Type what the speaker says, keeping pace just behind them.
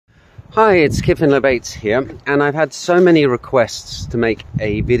Hi, it's Kiffin Lebates here, and I've had so many requests to make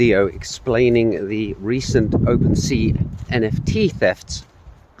a video explaining the recent OpenSea NFT thefts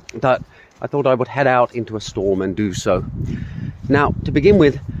that I thought I would head out into a storm and do so. Now, to begin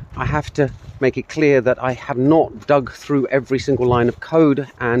with, I have to make it clear that I have not dug through every single line of code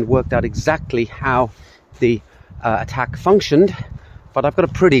and worked out exactly how the attack functioned, but I've got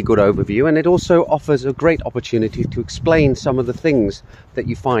a pretty good overview, and it also offers a great opportunity to explain some of the things that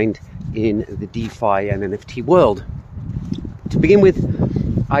you find in the DeFi and NFT world. To begin with,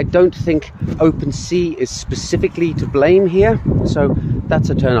 I don't think OpenSea is specifically to blame here, so that's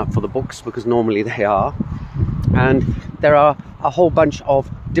a turn up for the books because normally they are. And there are a whole bunch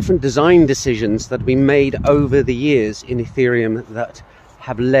of different design decisions that have been made over the years in Ethereum that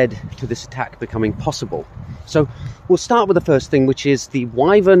have led to this attack becoming possible. So we'll start with the first thing, which is the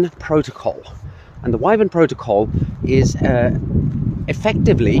Wyvern protocol. And the Wyvern protocol is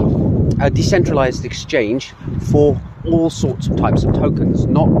effectively a decentralized exchange for all sorts of types of tokens,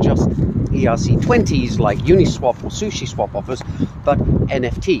 not just ERC20s like Uniswap or SushiSwap offers, but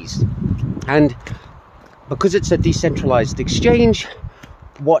NFTs. And because it's a decentralized exchange,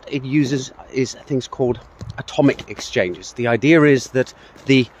 what it uses is things called atomic exchanges. The idea is that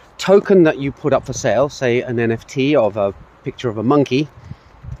the token that you put up for sale, say an NFT of a picture of a monkey,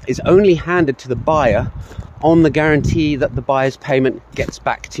 is only handed to the buyer on the guarantee that the buyer's payment gets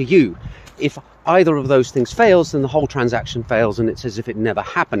back to you. If either of those things fails, then the whole transaction fails and it's as if it never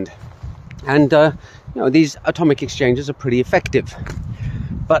happened. And these atomic exchanges are pretty effective.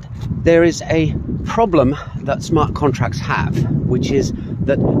 But there is a problem that smart contracts have, which is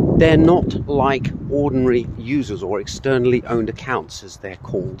that they're not like ordinary users or externally owned accounts, as they're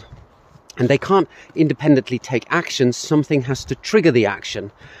called. And they can't independently take action. Something has to trigger the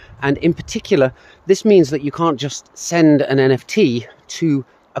action. And in particular, this means that you can't just send an NFT to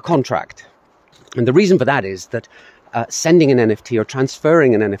a contract. And the reason for that is that sending an NFT or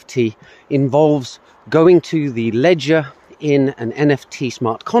transferring an NFT involves going to the ledger in an NFT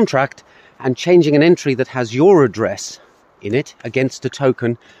smart contract and changing an entry that has your address in it against a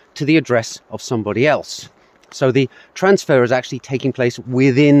token to the address of somebody else. So the transfer is actually taking place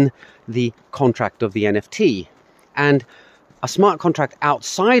within the contract of the NFT. And a smart contract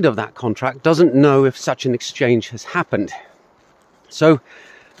outside of that contract doesn't know if such an exchange has happened. So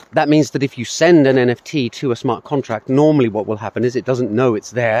that means that if you send an NFT to a smart contract, normally what will happen is it doesn't know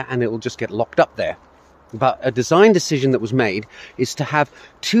it's there and it will just get locked up there. But a design decision that was made is to have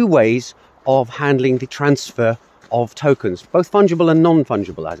two ways of handling the transfer of tokens, both fungible and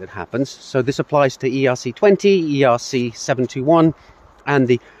non-fungible as it happens. So this applies to ERC20, ERC721, and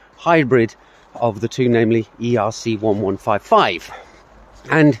the hybrid of the two, namely ERC1155.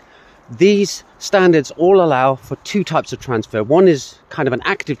 And these standards all allow for two types of transfer. One is kind of an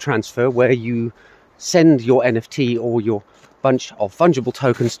active transfer where you send your NFT or your bunch of fungible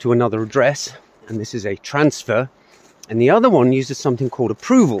tokens to another address, and this is a transfer. And the other one uses something called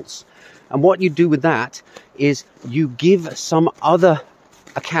approvals. And what you do with that is you give some other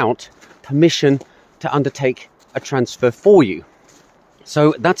account permission to undertake a transfer for you.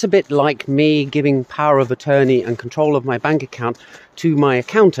 So that's a bit like me giving power of attorney and control of my bank account to my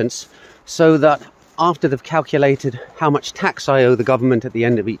accountants so that after they've calculated how much tax I owe the government at the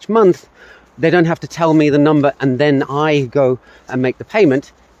end of each month, they don't have to tell me the number and then I go and make the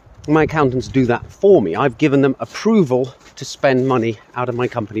payment. My accountants do that for me. I've given them approval to spend money out of my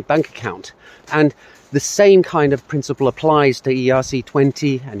company bank account. And the same kind of principle applies to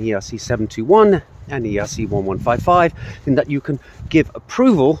ERC20 and ERC721 and ERC1155 in that you can give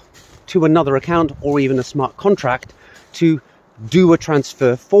approval to another account or even a smart contract to do a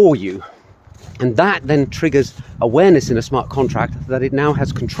transfer for you. And that then triggers awareness in a smart contract that it now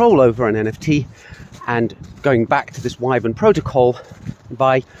has control over an NFT. And going back to this Wyvern protocol,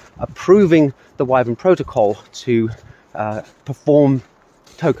 by approving the Wyvern protocol to perform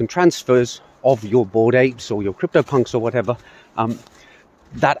token transfers of your Bored Apes or your CryptoPunks or whatever,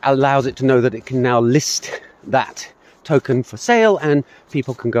 that allows it to know that it can now list that token for sale and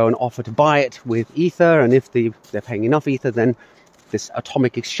people can go and offer to buy it with Ether. And if they're paying enough Ether, then this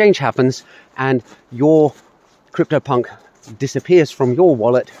atomic exchange happens and your CryptoPunk disappears from your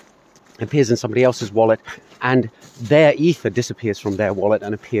wallet, appears in somebody else's wallet, and their Ether disappears from their wallet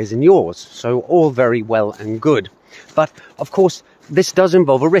and appears in yours. So all very well and good. But of course, this does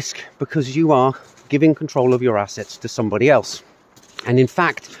involve a risk because you are giving control of your assets to somebody else. And in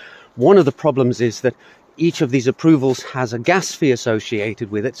fact, one of the problems is that each of these approvals has a gas fee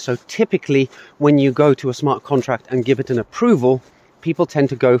associated with it. So typically, when you go to a smart contract and give it an approval, people tend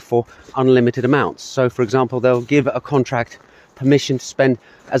to go for unlimited amounts. So for example, they'll give a contract permission to spend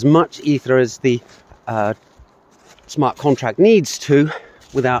as much Ether as the smart contract needs to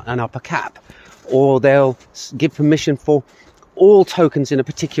without an upper cap, or they'll give permission for all tokens in a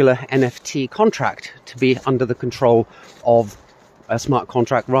particular NFT contract to be under the control of a smart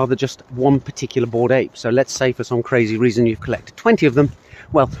contract rather than just one particular Bored Ape. So let's say for some crazy reason you've collected 20 of them.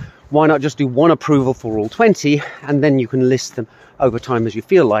 Well, why not just do one approval for all 20, and then you can list them over time as you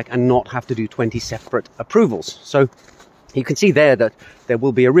feel like and not have to do 20 separate approvals. So you can see there that there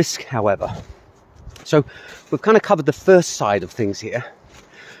will be a risk, however. So we've kind of covered the first side of things here.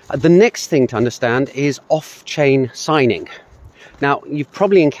 The next thing to understand is off-chain signing. Now, you've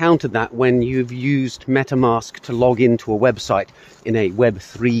probably encountered that when you've used MetaMask to log into a website in a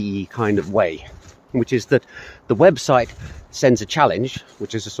Web3 kind of way, which is that the website sends a challenge,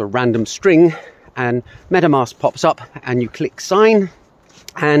 which is a sort of random string, and MetaMask pops up and you click sign,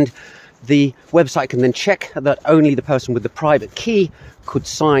 and the website can then check that only the person with the private key could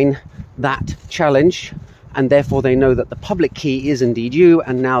sign that challenge, and therefore they know that the public key is indeed you,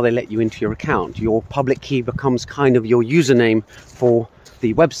 and now they let you into your account. Your public key becomes kind of your username for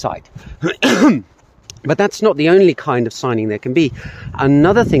the website. But that's not the only kind of signing there can be.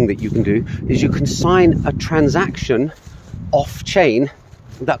 Another thing that you can do is you can sign a transaction off-chain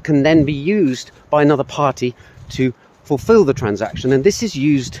that can then be used by another party to fulfill the transaction. And this is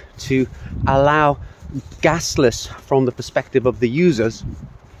used to allow gasless, from the perspective of the user's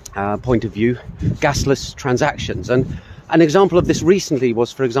point of view, gasless transactions. And an example of this recently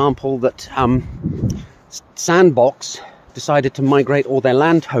was, for example, that Sandbox decided to migrate all their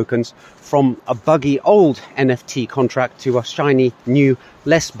land tokens from a buggy old NFT contract to a shiny new,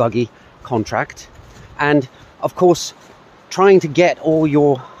 less buggy contract. And of course, trying to get all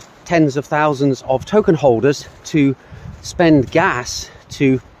your tens of thousands of token holders to spend gas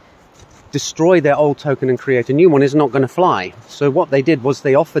to destroy their old token and create a new one is not going to fly. So what they did was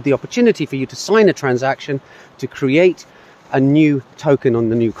they offered the opportunity for you to sign a transaction to create a new token on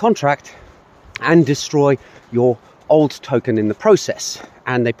the new contract and destroy your old token in the process.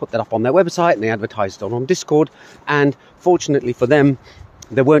 And they put that up on their website and they advertised it on Discord. And fortunately for them,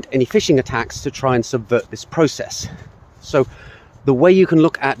 there weren't any phishing attacks to try and subvert this process. So the way you can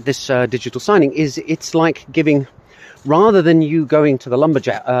look at this digital signing is it's like giving, rather than you going to the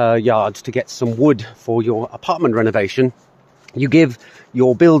lumberyard to get some wood for your apartment renovation, you give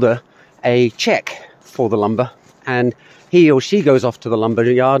your builder a check for the lumber, and he or she goes off to the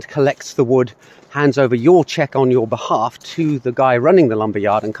lumberyard, collects the wood, hands over your check on your behalf to the guy running the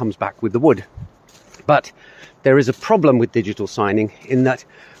lumberyard, and comes back with the wood. But there is a problem with digital signing in that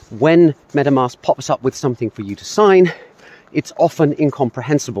when MetaMask pops up with something for you to sign, it's often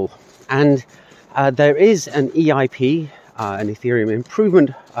incomprehensible. And there is an EIP, an Ethereum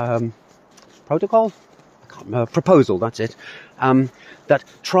Improvement Protocol, proposal, that's it, that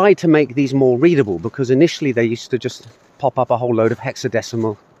tried to make these more readable, because initially they used to just pop up a whole load of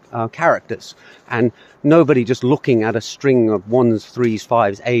hexadecimal characters, and nobody just looking at a string of 1s, 3s,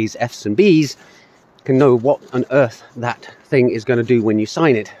 5s, A's, F's and B's can know what on earth that thing is going to do when you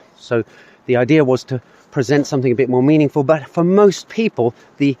sign it. So the idea was to present something a bit more meaningful, but for most people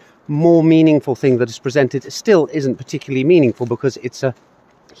the more meaningful thing that is presented still isn't particularly meaningful, because it's a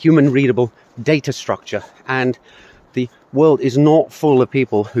human readable data structure, and the world is not full of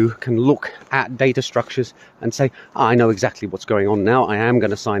people who can look at data structures and say, I know exactly what's going on now, I am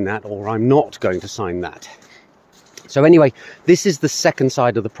going to sign that, or I'm not going to sign that. So anyway, this is the second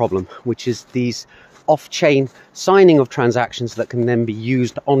side of the problem, which is these off-chain signing of transactions that can then be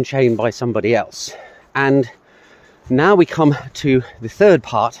used on-chain by somebody else. And now we come to the third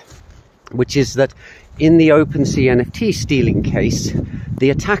part, which is that in the OpenSea NFT stealing case, the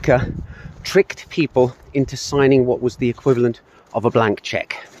attacker tricked people into signing what was the equivalent of a blank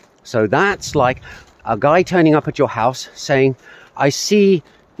check. So that's like a guy turning up at your house saying, I see,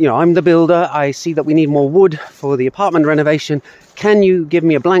 I'm the builder, I see that we need more wood for the apartment renovation. Can you give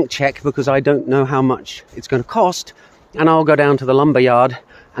me a blank check, because I don't know how much it's going to cost, and I'll go down to the lumberyard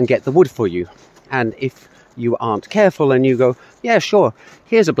and get the wood for you. And if you aren't careful and you go, yeah, sure,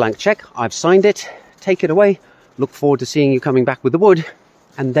 here's a blank check, I've signed it, take it away, look forward to seeing you coming back with the wood,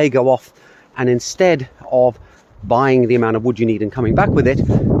 and they go off, and instead of buying the amount of wood you need and coming back with it,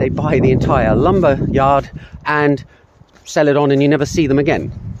 they buy the entire lumber yard and sell it on, and you never see them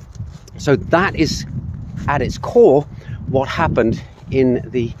again. So that is at its core what happened in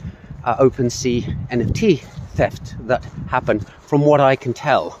the OpenSea NFT theft that happened, from what I can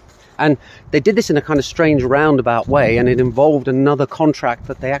tell. And they did this in a kind of strange roundabout way, and it involved another contract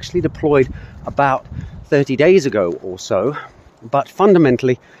that they actually deployed about 30 days ago or so. But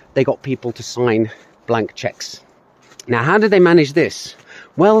fundamentally, they got people to sign blank checks. Now, how did they manage this?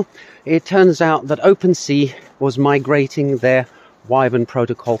 Well, it turns out that OpenSea was migrating their Wyvern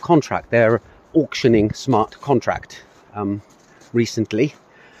protocol contract, their auctioning smart contract, recently.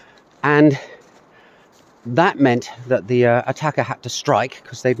 And that meant that the attacker had to strike,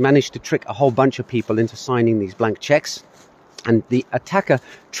 because they'd managed to trick a whole bunch of people into signing these blank checks. And the attacker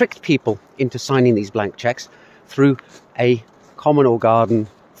tricked people into signing these blank checks through a Commodore Garden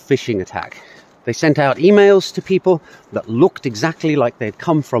phishing attack. They sent out emails to people that looked exactly like they'd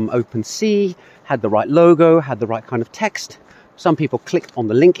come from OpenSea, had the right logo, had the right kind of text. Some people clicked on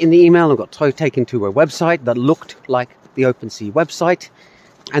the link in the email and got taken to a website that looked like the OpenSea website.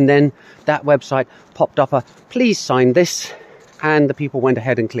 And then that website popped up a "please sign this," and the people went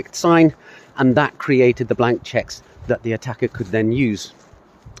ahead and clicked sign, and that created the blank checks that the attacker could then use.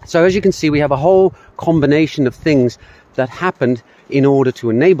 So as you can see, we have a whole combination of things that happened in order to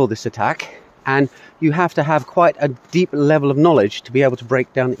enable this attack, and you have to have quite a deep level of knowledge to be able to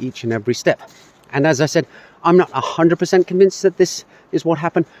break down each and every step. And as I said, I'm not 100% convinced that this is what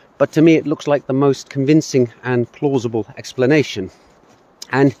happened, but to me it looks like the most convincing and plausible explanation.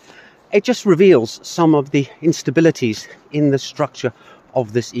 And it just reveals some of the instabilities in the structure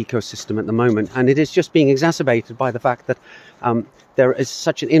of this ecosystem at the moment. And it is just being exacerbated by the fact that there is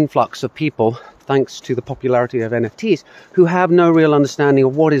such an influx of people, thanks to the popularity of NFTs, who have no real understanding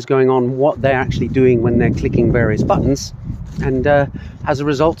of what is going on, what they're actually doing when they're clicking various buttons. And as a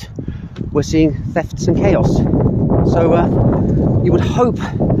result, we're seeing thefts and chaos. So you would hope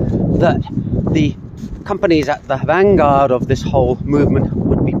that the companies at the vanguard of this whole movement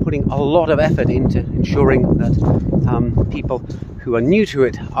would be putting a lot of effort into ensuring that people who are new to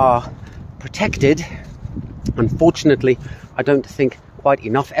it are protected. Unfortunately, I don't think quite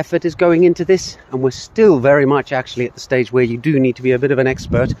enough effort is going into this, and we're still very much actually at the stage where you do need to be a bit of an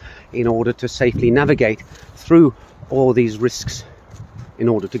expert in order to safely navigate through all these risks in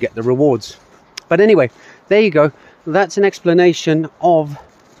order to get the rewards. But anyway, there you go. That's an explanation of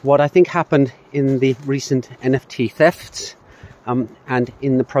what I think happened in the recent NFT thefts. And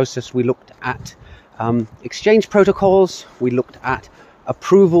in the process, we looked at exchange protocols, we looked at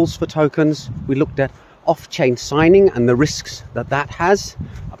approvals for tokens, we looked at off-chain signing and the risks that that has.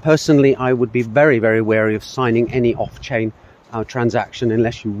 Personally, I would be very, very wary of signing any off-chain transaction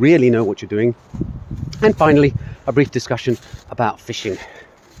unless you really know what you're doing. And finally, a brief discussion about phishing.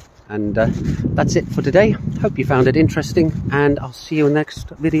 And that's it for today. Hope you found it interesting, and I'll see you in the next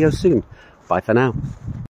video soon. Bye for now.